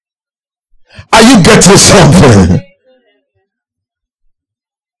Are you getting something?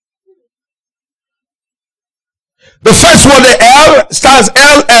 The first one, the L, stands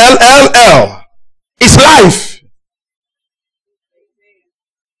L. It's life.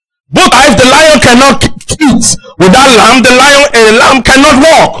 Both life, the lion cannot eat. Without lamb, a lamb cannot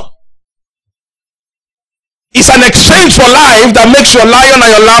walk. It's an exchange for life that makes your lion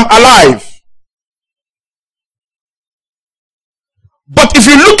and your lamb alive. But if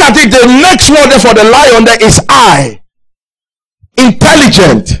you look at it, the next word there for the lion there is I.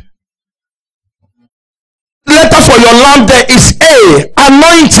 Intelligent. Letter for your lamb there is A.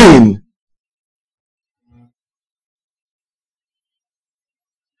 Anointing.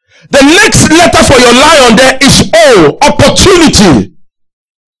 The next letter for your lion there is O. Opportunity.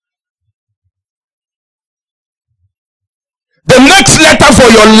 The next letter for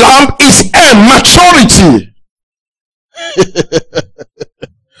your lamb is M. Maturity.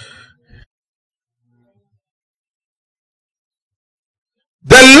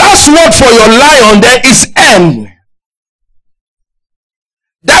 The last word for your lion there is N.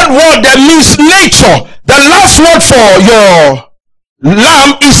 That word that means nature. The last word for your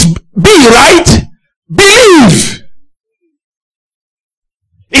lamb is B, right? Believe.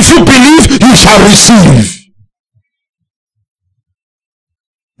 If you believe, you shall receive.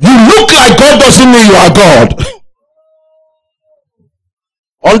 You look like God doesn't mean you are God.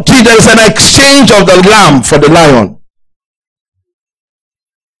 Until there is an exchange of the lamb for the lion.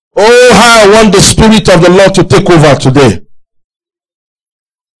 Oh, how I want the Spirit of the Lord to take over today.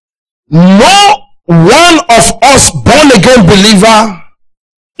 No one of us born again believer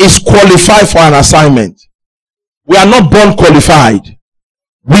is qualified for an assignment. We are not born qualified.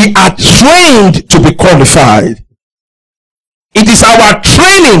 We are trained to be qualified. It is our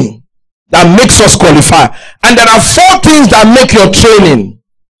training that makes us qualify. And there are 4 things that make your training.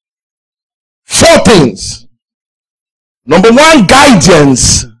 4 things. Number 1,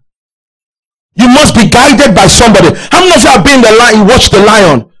 guidance. You must be guided by somebody. How many of you have been the lion? You watch the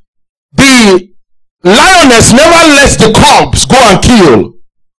lion. The lioness never lets the cubs go and kill.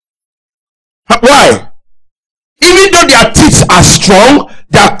 Why? Even though their teeth are strong,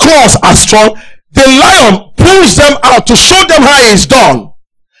 their claws are strong, the lion pulls them out to show them how it's done.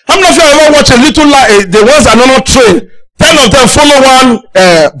 How many of you ever watch a little lion? The ones that are not trained, 10 of them follow one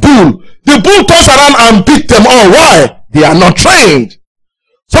bull. The bull turns around and beat them all. Why? They are not trained.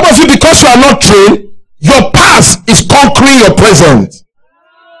 Some of you, because you are not trained, your past is conquering your present.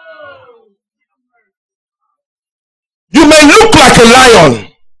 You may look like a lion,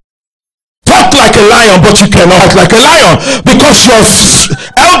 talk like a lion, but you cannot act like a lion because your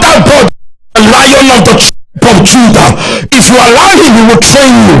elder brother, the lion of the tribe of Judah. If you allow him, he will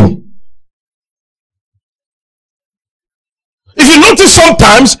train you. If you notice,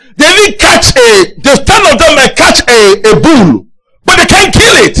 sometimes they even catch the 10 of them may catch a bull, but they can't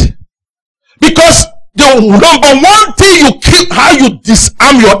kill it because the number 1 thing you keep, how you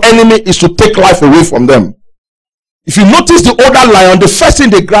disarm your enemy, is to take life away from them. If you notice the older lion, the first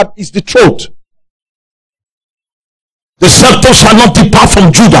thing they grab is the throat. The scepter shall not depart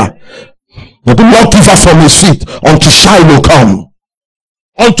from Judah, but the lawgiver from his feet until Shiloh come.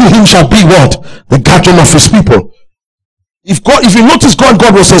 Unto him shall be what? The gathering of his people. If you notice, God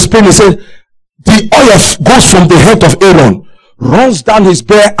was explaining, he said, the oil goes from the head of Aaron, runs down his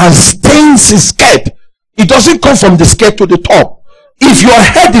beard and stains his skirt. It doesn't come from the skirt to the top. If your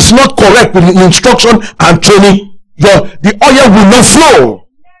head is not correct with instruction and training, the oil will not flow.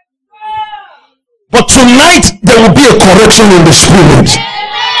 But tonight there will be a correction in the spirit.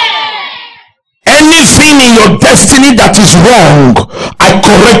 Anything in your destiny that is wrong, I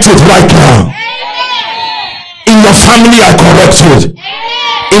correct it right now. In your family, I correct it.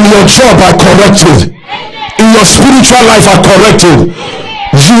 In your job, I correct it. In your spiritual life, I correct it.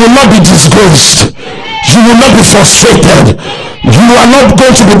 You will not be disgraced. You will not be frustrated. You are not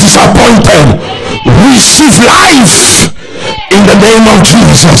going to be disappointed. Receive life in the name of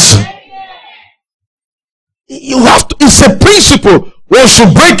Jesus. You have to, it's a principle. Once you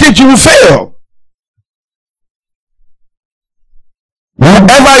break it, you will fail.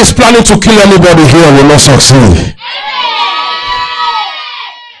 Whoever is planning to kill anybody here will not succeed.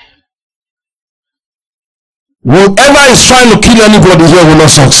 Whoever is trying to kill anybody here will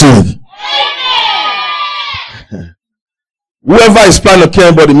not succeed. Whoever is planning to kill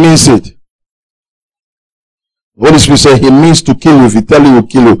anybody means it. The Holy Spirit said he means to kill you. If he tell you, he will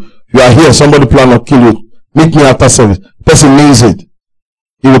kill you. If you are here, somebody plan to kill you. Meet me after service. The person means it.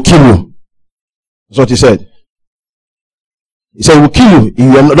 He will kill you. That's what he said. He said he will kill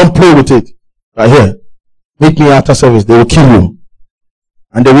you. Don't play with it. Right here. Meet me after service. They will kill you.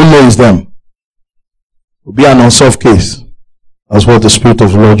 And they will know it's them. will be an unsolved case. That's what the Spirit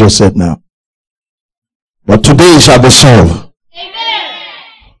of the Lord just said now. But today it shall be solved.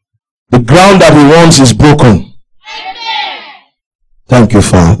 Amen. The ground that he wants is broken. Amen. Thank you,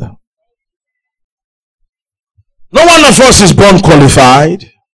 Father. No one of us is born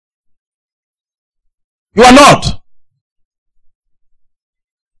qualified. You are not.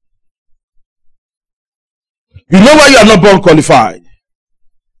 You know why you are not born qualified?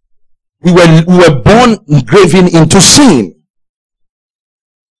 We were born engraving into sin.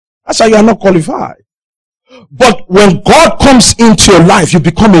 That's why you are not qualified. But when God comes into your life, you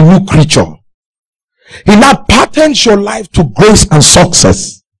become a new creature. He now patterns your life to grace and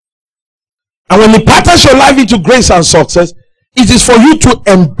success. And when he patterns your life into grace and success, it is for you to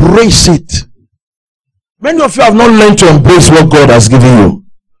embrace it. Many of you have not learned to embrace what God has given you.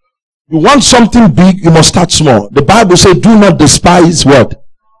 You want something big, you must start small. The Bible says, do not despise what?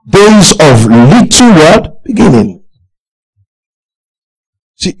 Days of little what? Beginning.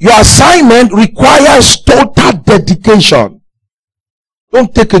 See, your assignment requires total dedication.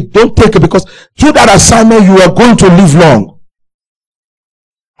 Don't take it because through that assignment you are going to live long.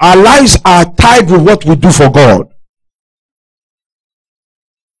 Our lives are tied with what we do for God.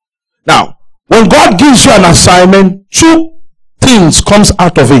 Now, when God gives you an assignment, two things comes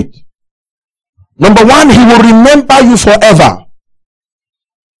out of it. Number one, he will remember you forever.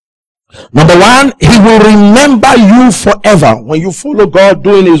 Number one, he will remember you forever when you follow God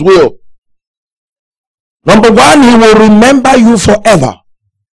doing his will. Number one, he will remember you forever.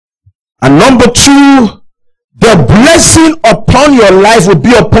 And number two, the blessing upon your life will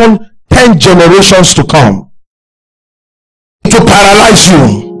be upon 10 generations to come. It will paralyze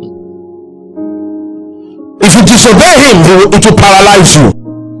you. If you disobey him, it will paralyze you.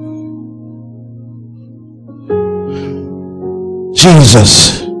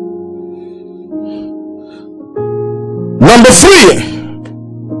 Jesus. Number three,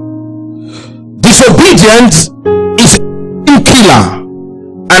 disobedience is a killer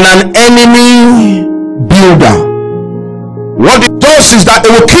and an enemy builder. What it does is that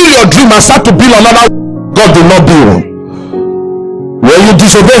it will kill your dream and start to build another God did not build. When you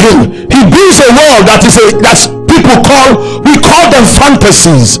disobey him, he builds a world that we call them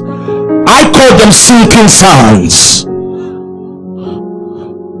fantasies. I call them sinking sands.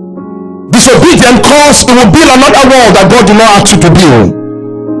 Disobedient cause it will build another world that God did not ask you to build,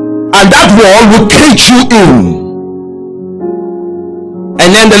 and that world will cage you in. And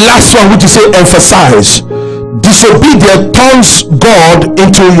then the last one, which is say emphasize, disobedient turns God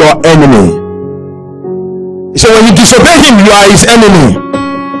into your enemy. So when you disobey him, you are his enemy.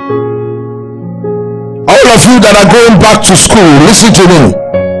 All of you that are going back to school, listen to me.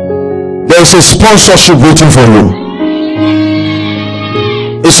 There is a sponsorship waiting for you.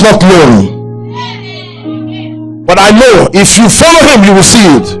 It's not loan. But I know if you follow him, you will see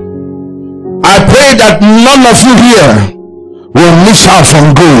it. I pray that none of you here will miss out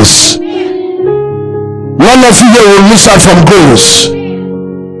from grace. None of you here will miss out from grace.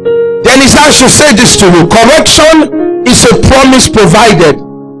 Then I should say this to you. Correction is a promise provided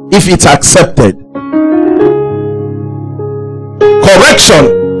if it's accepted.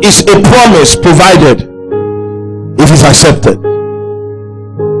 Correction is a promise provided if it's accepted.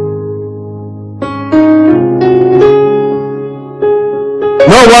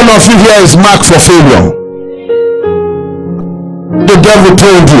 No one of you here is marked for failure. The devil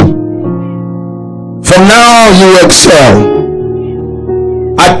told you, from now you excel.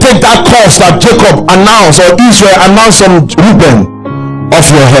 I take that curse that Jacob announced, or Israel announced on Reuben, off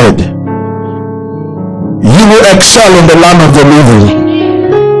your head. You will excel in the land of the living.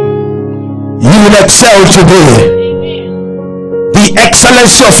 You will excel today. The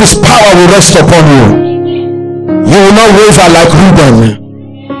excellency of his power will rest upon you. You will not waver like Reuben.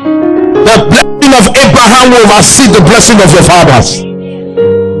 The blessing of Abraham will oversee the blessing of your fathers.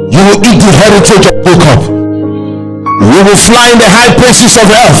 You will eat the heritage of Jacob. You will fly in the high places of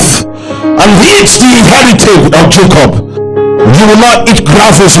earth and eat the heritage of Jacob. You will not eat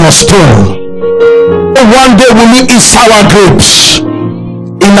gravels nor stone. One day will you eat sour grapes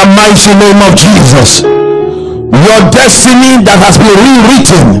in the mighty name of Jesus. Your destiny that has been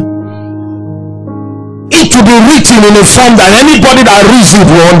rewritten, it will be written in a form that anybody that reads it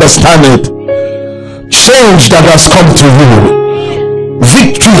will understand it. Change that has come to you.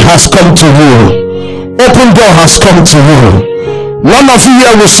 Victory has come to you. Open door has come to you. None of you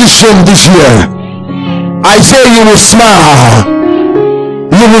here will see shame this year. I say you will smile.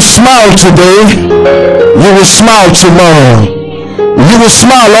 You will smile today. You will smile tomorrow. You will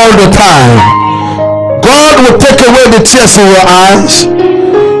smile all the time. God will take away the tears in your eyes,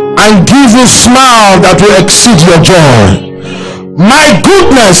 and and give you smile that will exceed your joy. My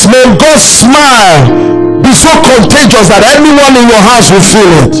goodness, may God's smile be so contagious that everyone in your house will feel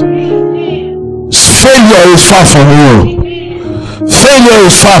it. Failure is far from you. Failure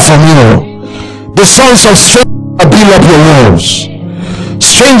is far from you. The sons of strangers shall build up your walls.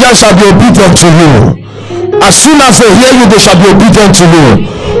 Strangers shall be obedient to you. As soon as they hear you, they shall be obedient to you.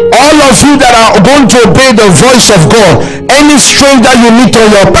 All of you that are going to obey the voice of God, any stranger you meet on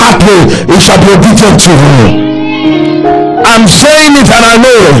your pathway, it shall be obedient to you. I'm saying it and I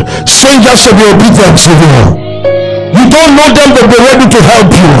know it. Strangers shall be obedient to you. You don't know them, but they're ready to help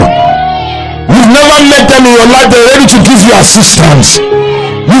you. You've never met them in your life, they're ready to give you assistance.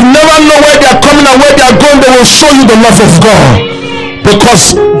 You never know where they are coming and where they are going. They will show you the love of God,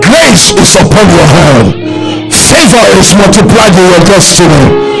 because grace is upon your head. Favor is multiplied in your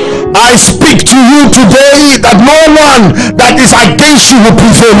destiny. I speak to you today that no one that is against you will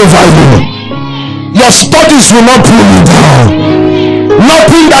prevail over you. Your studies will not pull you down.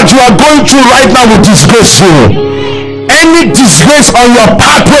 Nothing that you are going through right now will disgrace you. Any disgrace on your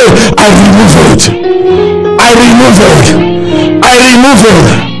pathway, I remove it. I remove it. I remove it.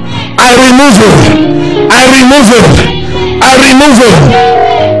 I remove it. I remove it. I remove it.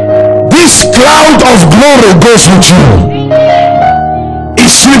 This cloud of glory goes with you. It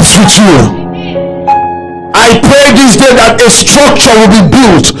sleeps with you. I pray this day that a structure will be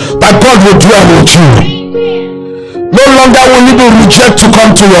built that God will dwell with you. No longer will you be rejected to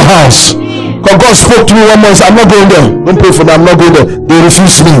come to your house. Because God spoke to me one month, I'm not going there. Don't pray for them, I'm not going there. They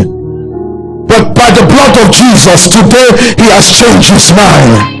refuse me. But by the blood of Jesus, today He has changed His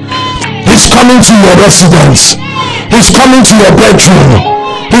mind. He's coming to your residence. He's coming to your bedroom.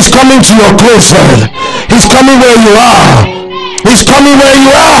 He's coming to your closet. He's coming where you are. He's coming where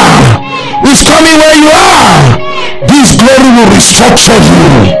you are. He's coming where you are. This glory will restructure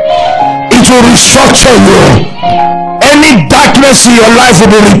you. It will restructure you. Any darkness in your life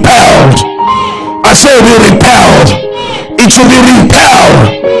will be repelled. I say it will be repelled. It will be repelled.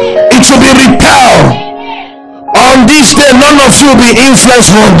 It will be repelled. On this day, none of you will be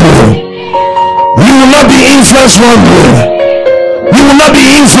influenced wrongly. You will not be influenced wrongly. You will not be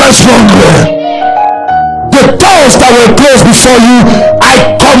influenced wrongly. The doors that were closed before you,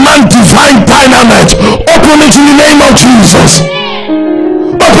 I command divine dynamite. Open it in the name of Jesus.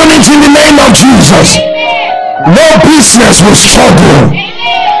 Open it in the name of Jesus. No business will struggle.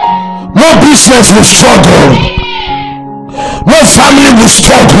 No business will struggle. No family will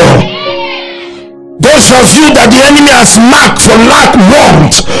struggle. Those of you that the enemy has marked for lack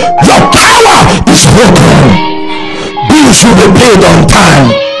want, your power is broken. Bills will be paid on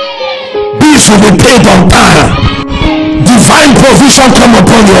time. Bills will be paid on time. Divine provision come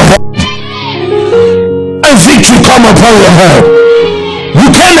upon your head. And victory come upon your head. You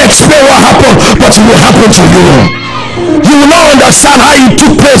can't explain what happened, but it will happen to you. You will not understand how it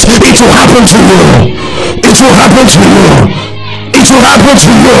took place. It will happen to you. It will happen to you. It will happen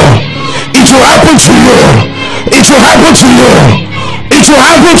to you. It will happen to you. It will happen to you. It will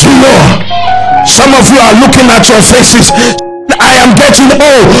happen to you. Some of you are looking at your faces. I am getting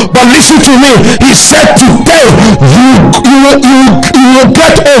old, but listen to me. He said today you will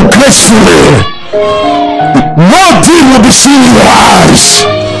get old gracefully. No deed will be seen in your eyes.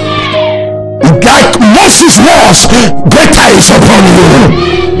 Like Moses was, greater is upon you.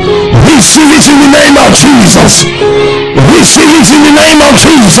 Receive it in the name of Jesus. Receive it in the name of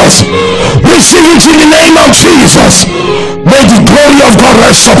Jesus. Receive it in the name of Jesus. May the glory of God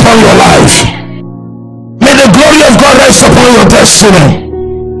rest upon your life. May the glory of God rest upon your destiny.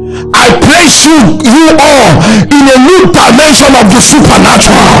 I place you all in a new dimension of the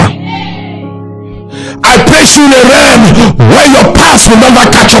supernatural. I place you in a realm where your past will never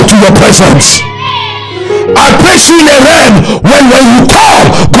catch up to your presence. I place you in a realm when you call,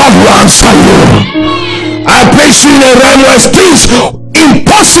 God will answer you. I place you in a realm where things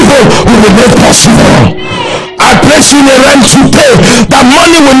impossible will be made possible. I place you in a realm today that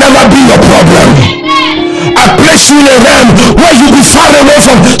money will never be your problem. I place you in a realm where you be far away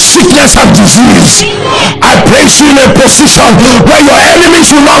from sickness and disease. I place you in a position where your enemies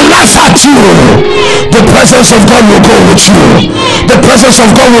will not laugh at you. The presence of God will go with you. The presence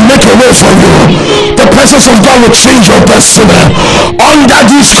of God will make a way for you. The presence of God will change your destiny. Under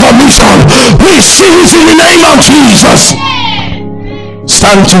this commission, receive it in the name of Jesus.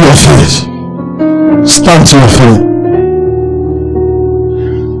 Stand to your feet. Stand to your feet.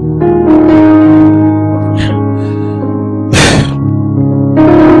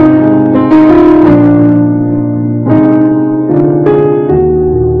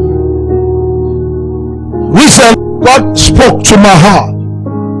 God spoke to my heart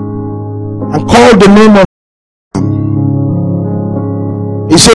called the name of.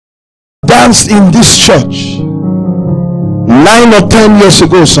 He said, danced in this church 9 or 10 years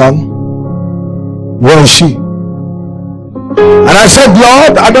ago, son. Where is she? And I said,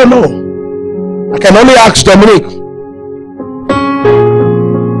 Lord, I don't know. I can only ask Dominic.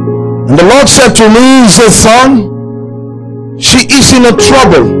 And the Lord said to me, he said, son, she is in a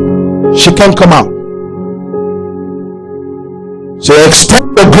trouble. She can't come out. So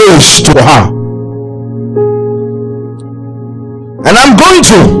extend the grace to her. And I'm going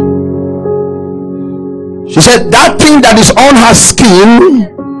to. She said, that thing that is on her skin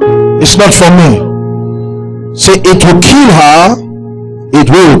is not for me. Say, it will kill her. It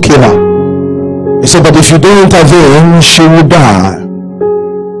will kill her. He said, but if you don't intervene, she will die.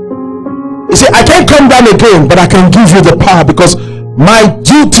 He said, I can't come down again, but I can give you the power, because my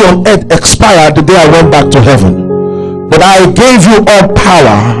duty on earth expired the day I went back to heaven. But I gave you all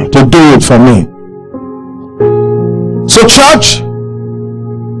power to do it for me. So church,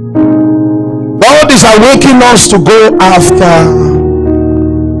 God is awakening us to go after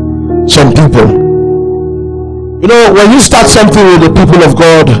some people. You know, when you start something with the people of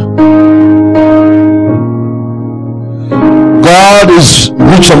God, God is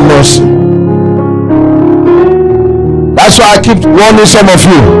rich in mercy. That's why I keep warning some of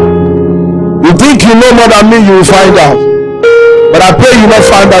you. You think you know more than me, you will find out. But I pray you not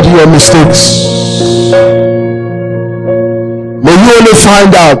find out your mistakes. May you only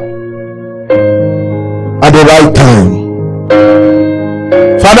find out at the right time.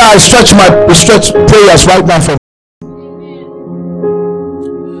 Father, I stretch prayers right now for.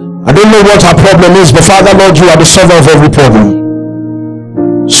 I don't know what our problem is, but Father, Lord, you are the solver of every problem.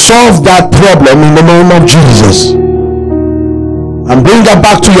 Solve that problem in the name of Jesus, and bring her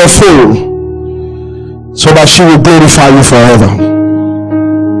back to your fold, so that she will glorify you forever.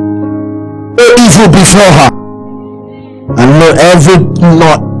 No evil before her, and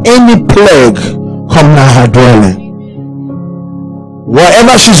not any plague come nigh her dwelling.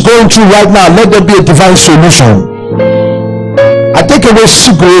 Whatever she's going through right now, let there be a divine solution. I take away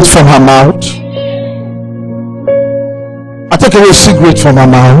cigarette from her mouth. I take away cigarette from her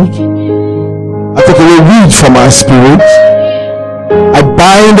mouth. I take away weed from her spirit. I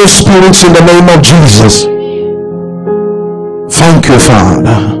bind those spirits in the name of Jesus. Thank you,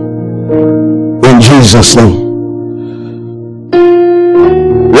 Father. In Jesus' name.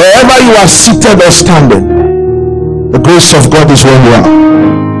 Wherever you are seated or standing, the grace of God is where you are.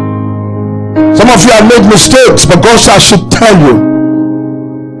 Some of you have made mistakes, but God should tell you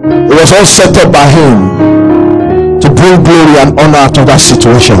it was all set up by Him to bring glory and honor to that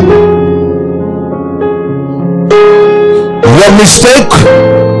situation. Your mistake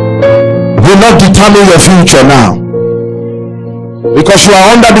will not determine your future now, because you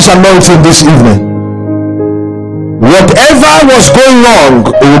are under this anointing this evening. Whatever was going wrong,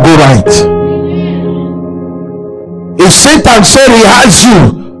 it will go right. If Satan said he has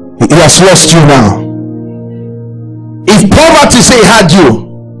you, he has lost you now. If poverty say he had you,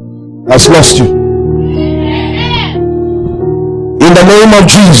 he has lost you. In the name of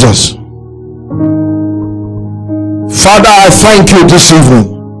Jesus. Father, I thank you this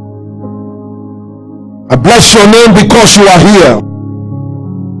evening. I bless your name because you are here.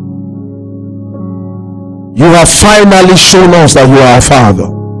 You have finally shown us that you are our Father.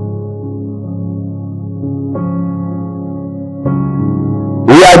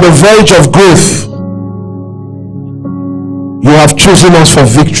 We are at the verge of growth. You have chosen us for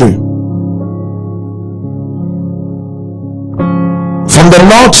victory. From the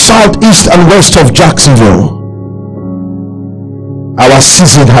north, south, east, and west of Jacksonville, our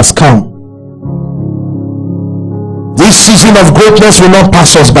season has come. This season of greatness will not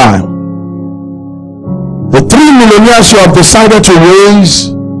pass us by. The 3 millionaires you have decided to raise,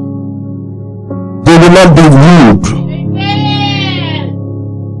 they will not be rude.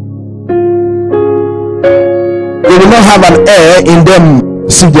 They will not have an air in them,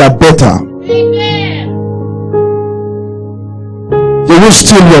 see they are better. They will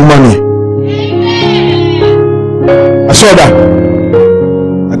steal your money. I saw that.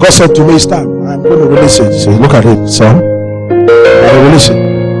 And God said to me, it's time. I'm going to release it. So look at it, son. I'm going to release it.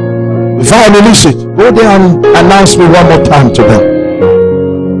 Before I release it, go there and announce me one more time to them.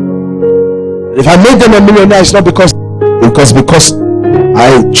 If I make them a millionaire, it's not because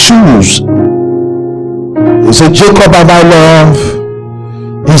I choose. He said, Jacob have I loved,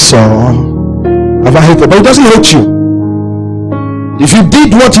 Esau have I hated. But he doesn't hate you. If you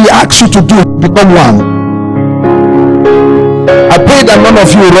did what he asked you to do, become one. I pray that none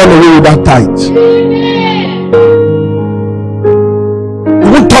of you will run away with that tithe. You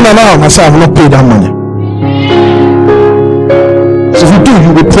won't I say, I will not pay that money. So if you do,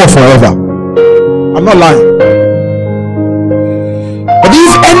 you will be poor forever. I'm not lying. But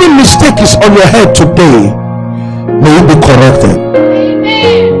if any mistake is on your head today, may it be corrected.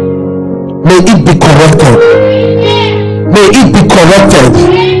 May it be corrected. May it be corrected.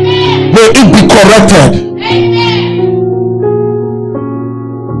 May it be corrected.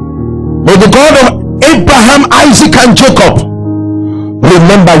 May the God of Abraham, Isaac, and Jacob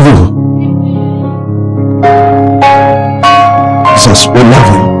remember you. Jesus, we love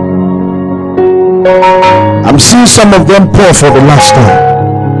you. I'm seeing some of them poor for the last time.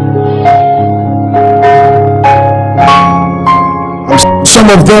 I'm seeing some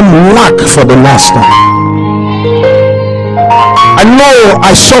of them lack for the last time. I know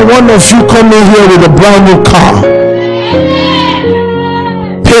I saw one of you coming here with a brand new car,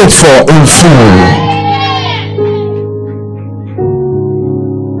 paid for in full.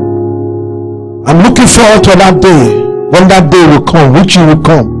 I'm looking forward to that day. When that day will come, which you will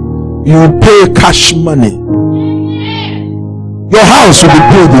come, you will pay cash money. Your house will be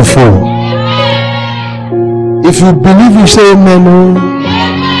paid in full. If you believe, you say amen.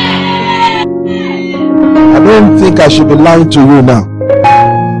 I don't think I should be lying to you now.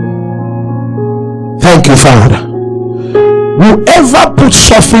 Thank you, Father. Whoever puts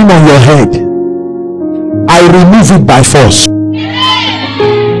suffering on your head, I remove it by force.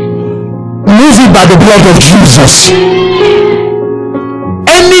 Remove it by the blood of Jesus.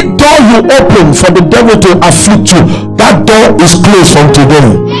 Any door you open for the devil to afflict you, that door is closed from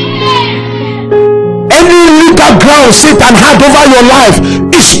today. Any legal ground Satan had over your life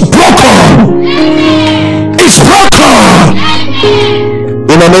is broken. It's broken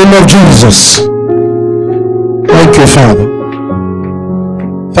in the name of Jesus. Thank you, Father.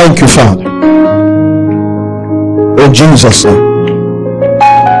 Thank you, Father. In Jesus' name.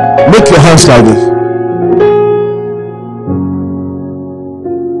 Make your hands like this.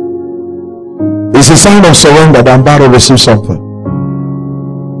 It's a sign of surrender that I'm about to receive something.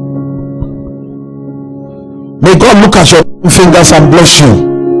 May God look at your fingers and bless you.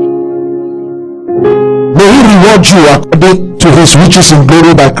 May He reward you according to His riches in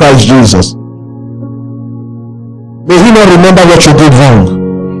glory by Christ Jesus. May He not remember what you did wrong.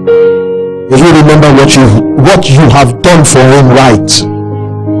 May He remember what you have done for Him right.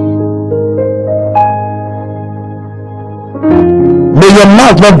 May your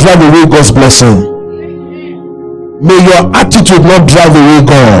mouth not drive away God's blessing. May your attitude not drive away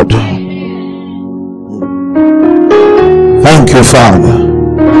God. Thank you, Father.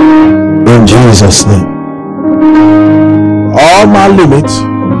 In Jesus' name. All my limits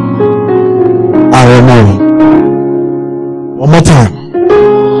are removed. One more time.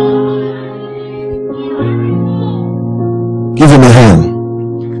 Give him a hand.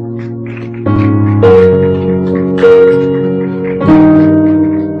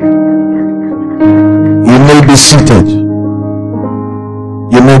 You may be seated.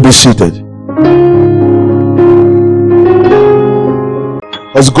 You may be seated.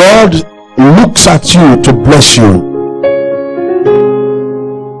 As God looks at you to bless you,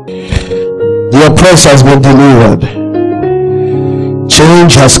 the oppressed has been delivered.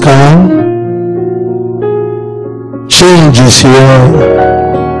 Change has come. Change is here.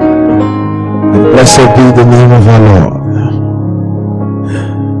 And blessed be the name of our Lord.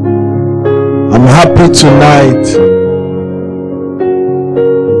 I'm happy tonight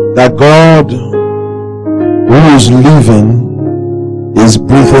that God, who is living, is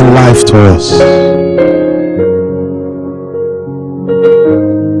breathing life to us.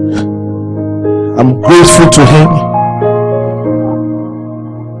 I'm grateful to Him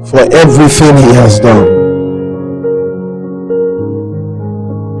for everything He has done.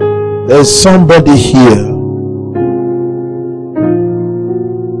 There's somebody here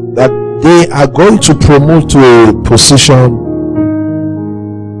that they are going to promote to a position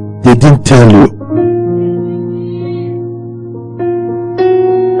they didn't tell you.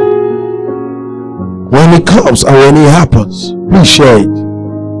 When it comes and when it happens, please share it.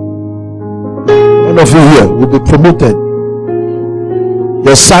 One of you here will be promoted.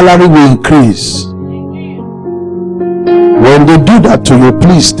 Your salary will increase. When they do that to you,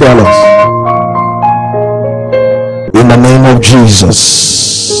 please tell us. In the name of Jesus.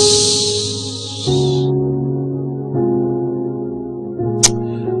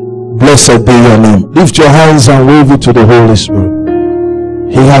 Blessed be your name. Lift your hands and wave it to the Holy Spirit.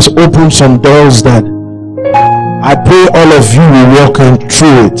 He has opened some doors that I pray all of you will walk in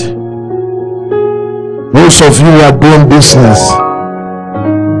through it. Most of you are doing business.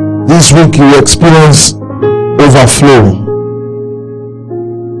 This week you experience overflow.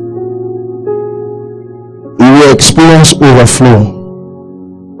 will experience overflow.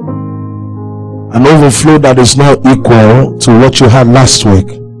 An overflow that is not equal to what you had last week.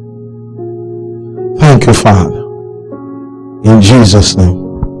 Thank you, Father. In Jesus' name.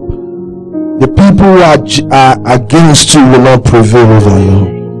 The people who are against you will not prevail over you.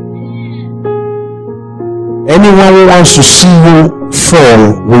 Anyone who wants to see you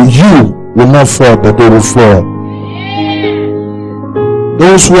fall, you will not fall, but they will fall.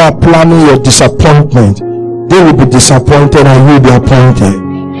 Those who are planning your disappointment, they will be disappointed and you will be appointed.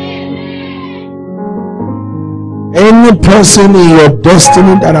 Any person in your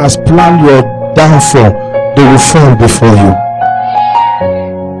destiny that has planned your downfall, they will fall before you.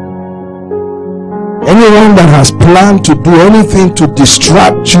 Anyone that has planned to do anything to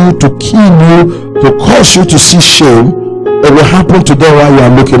distract you, to kill you, to cause you to see shame, it will happen to them while you are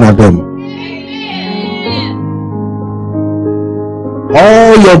looking at them.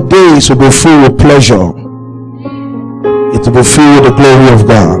 All your days will be filled with pleasure. It will be filled with the glory of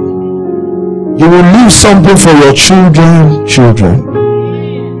God. You will leave something for your children.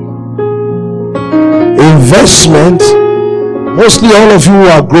 Investment. Mostly all of you who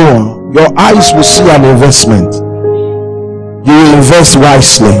are grown, your eyes will see an investment. You will invest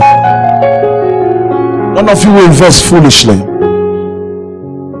wisely. None of you will invest foolishly.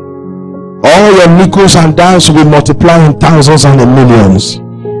 All your nickels and dimes will be multiplied in thousands and in millions.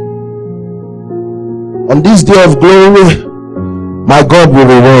 On this day of glory, my God will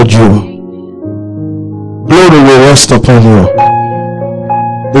reward you. Glory will rest upon you.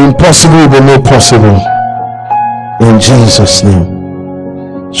 The impossible will be made possible. In Jesus' name.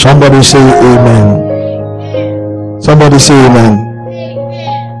 Somebody say amen. Somebody say amen.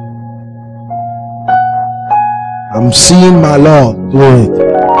 I'm seeing my Lord do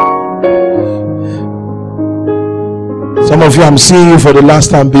it. Some of you, I'm seeing you for the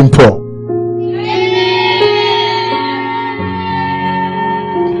last time being poor.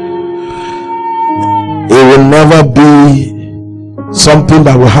 It will never be something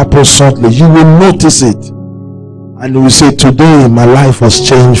that will happen suddenly. You will notice it and you will say, today my life was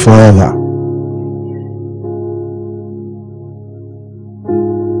changed forever.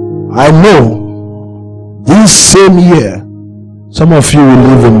 I know this same year some of you will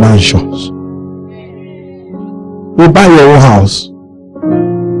live in mansions. You will buy your own house.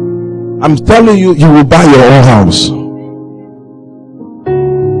 I'm telling you, you will buy your own house.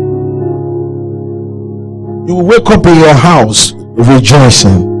 You will wake up in your house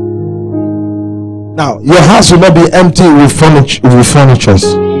rejoicing. Now, your house will not be empty with furniture.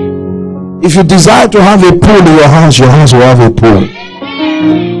 If you desire to have a pool in your house will have a pool.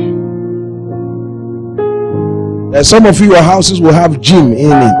 Some of you, your houses will have gym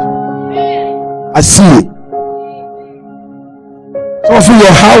in it. I see it. Some of you,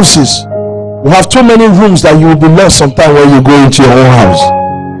 your houses will have too many rooms that you will be lost sometime when you go into your own house.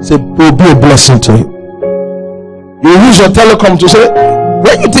 Say, it will be a blessing to you. You use your telecom to say,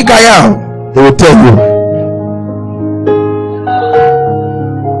 where you think I am? They will tell you.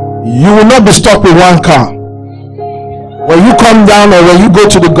 You will not be stuck with one car. When you come down or when you go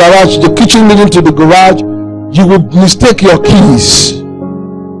to the garage, the kitchen leading to the garage, you will mistake your keys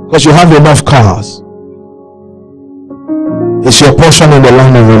because you have enough cars. It's your portion in the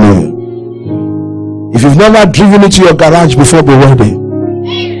land of the living. If you've never driven into your garage before, be ready.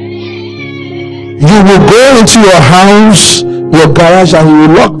 You will go into your house, your garage, and you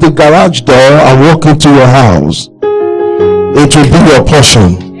will lock the garage door and walk into your house. It will be your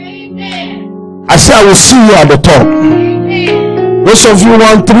portion. I say I will see you at the top. Those of you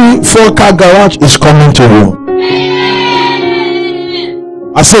want 3-4 car garage, is coming to you.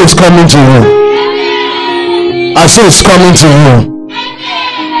 I say it's coming to you. I say it's coming to you.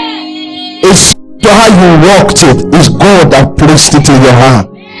 It's how you walked it. It's God that placed it in your hand.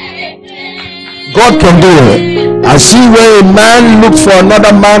 God can do it. I see where a man looked for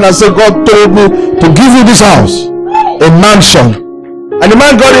another man and said, God told me to give you this house, a mansion. And the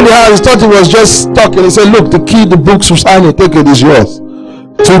man got in the house, thought he was just stuck, and he said, look, the key, the books, sign it, take it, is yours.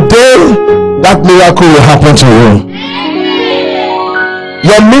 Today, that miracle will happen to you.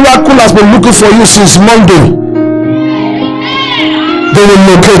 Your miracle has been looking for you since Monday. They will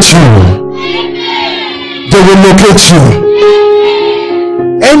locate you. They will locate you.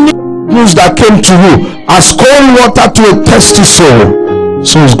 Any news that came to you as cold water to a thirsty soul,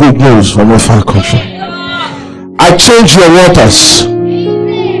 so it's good news from a far country. I change your waters.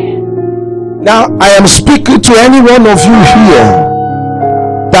 Now I am speaking to any one of you here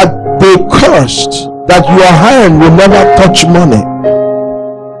that they cursed that your hand will never touch money.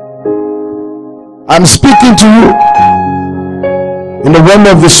 I'm speaking to you in the realm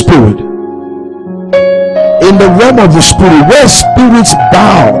of the spirit. in the realm of the spirit, where spirits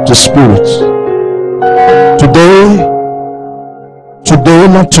bow to spirits. Today,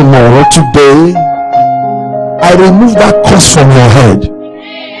 not tomorrow, today, I remove that curse from your head.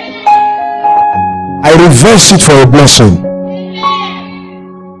 I reverse it for a blessing.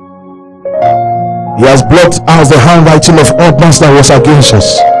 He has blotted out the handwriting of all plans that was against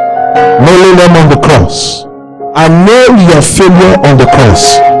us, nailing them on the cross. I nail your failure on the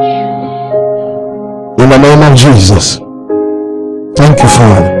cross. In the name of Jesus. Thank you,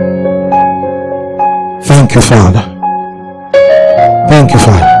 Father. Thank you, Father. Thank you,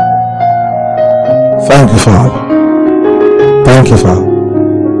 Father. Thank you, Father. Thank you, Father.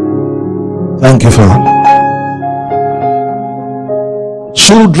 Thank you, Father.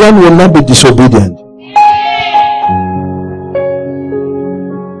 Children will not be disobedient.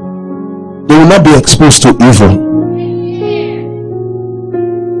 They will not be exposed to evil.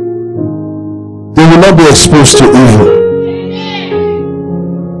 They will not be exposed to evil.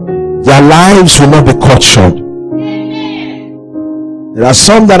 Their lives will not be cut short. There are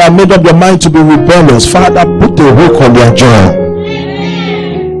some that have made up their mind to be rebellious. Father, put a hook on their jaw.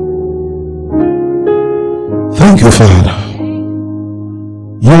 Thank you, Father.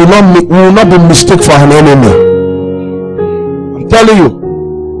 You will not be mistaken for an enemy. I'm telling you,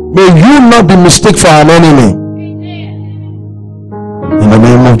 may you not be mistaken for an enemy. In the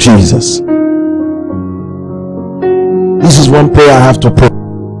name of Jesus. This is one prayer I have to pray.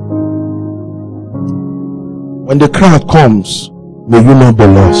 When the crowd comes, may you not be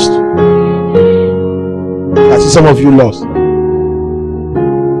lost. I see some of you lost.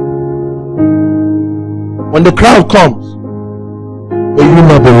 When the crowd comes, may you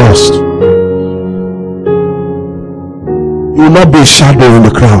not be lost. You will not be a shadow in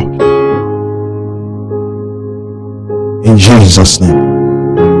the crowd. In Jesus' name.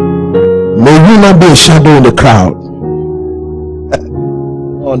 May you not be a shadow in the crowd.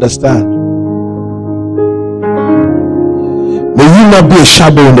 Understand? May you not be a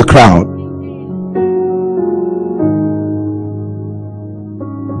shadow in the crowd.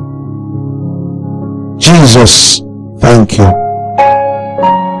 Jesus, thank you.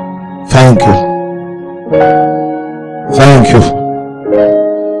 Thank you. Thank you.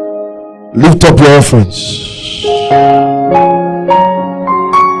 Lift up your offerings.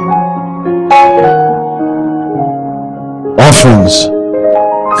 Offerings.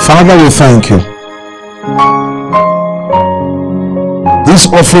 Father, we thank you. This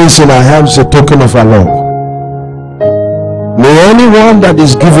offerings in our hands is a token of our love. May anyone that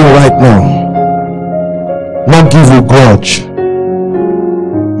is giving right now not give you grudge.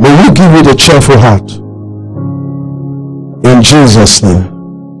 May you give it a cheerful heart. In Jesus' name.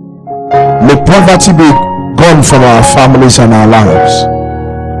 May poverty be gone from our families and our lives.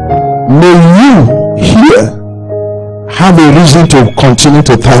 May you here have a reason to continue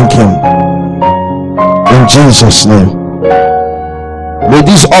to thank him. In Jesus' name. May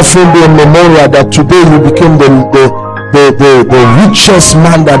this offering be a memorial that today you became the richest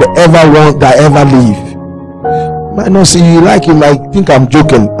man that ever lived. I know, see, you like him, I think I'm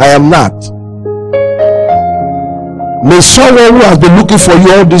joking. I am not. May someone who has been looking for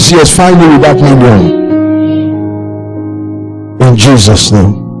you all these years find you with that million. In Jesus'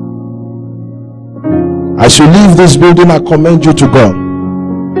 name. As you leave this building, I commend you to God.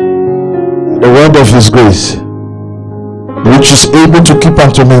 The word of his grace, which is able to keep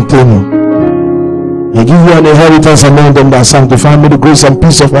and to maintain you. He give you an inheritance among them that sanctify. May the grace and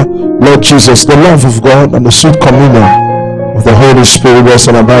peace of our Lord Jesus, the love of God, and the sweet communion of the Holy Spirit rest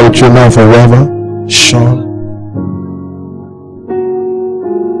and abide with you now forever. Sure.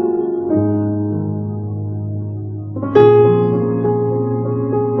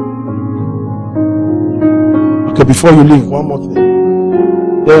 Okay, before you leave, one more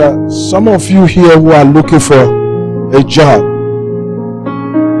thing. There are some of you here who are looking for a job.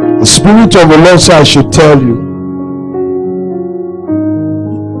 The Spirit of the Lord said I should tell you,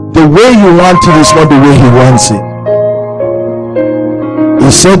 the way you want it is not the way he wants it.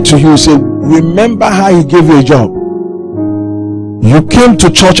 He said to you, he said, remember how he gave you a job. You came to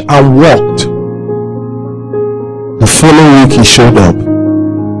church and walked. The following week he showed up.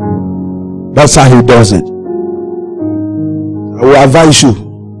 That's how he does it. I will advise you.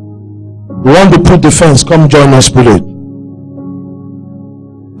 You want to put the fence, come join us, Spirit.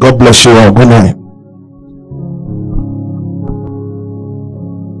 God bless you all. Good night.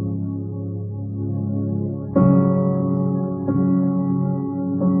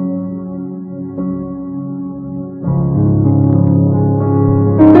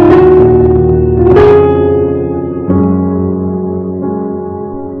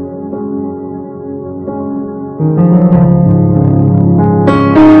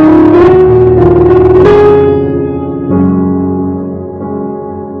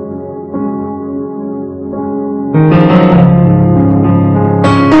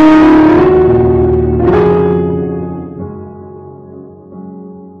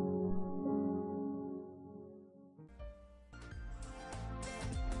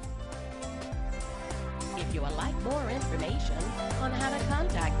 If you would like more information on how to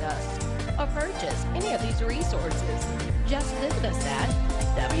contact us or purchase any of these resources, just visit us at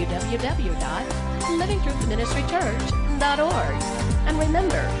www.livingtruthministrychurch.org. And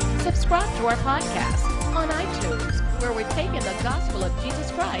remember, subscribe to our podcast on iTunes, where we're taking the gospel of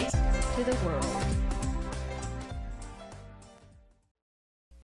Jesus Christ to the world.